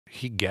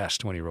he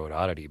guessed when he wrote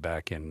Oddity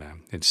back in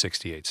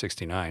 68,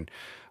 69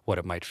 what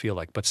it might feel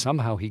like. But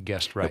somehow he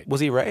guessed right.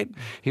 Was he right?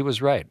 He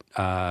was right.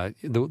 The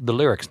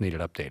lyrics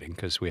needed updating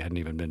because we hadn't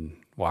even been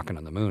walking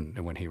on the moon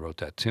when he wrote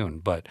that tune.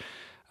 But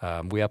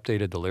we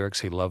updated the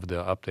lyrics. He loved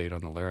the update on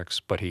the lyrics.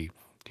 But he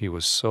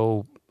was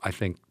so, I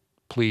think,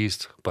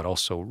 pleased, but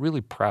also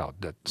really proud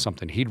that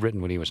something he'd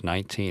written when he was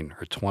 19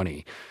 or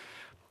 20,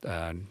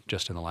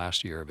 just in the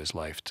last year of his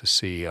life, to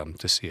see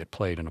it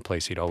played in a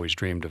place he'd always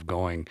dreamed of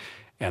going.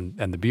 And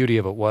the beauty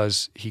of it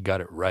was he got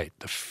it right.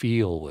 The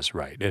feel was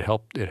right. It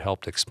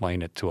helped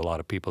explain it to a lot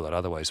of people that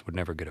otherwise would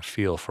never get a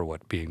feel for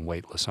what being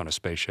weightless on a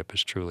spaceship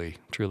is truly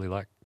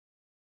like.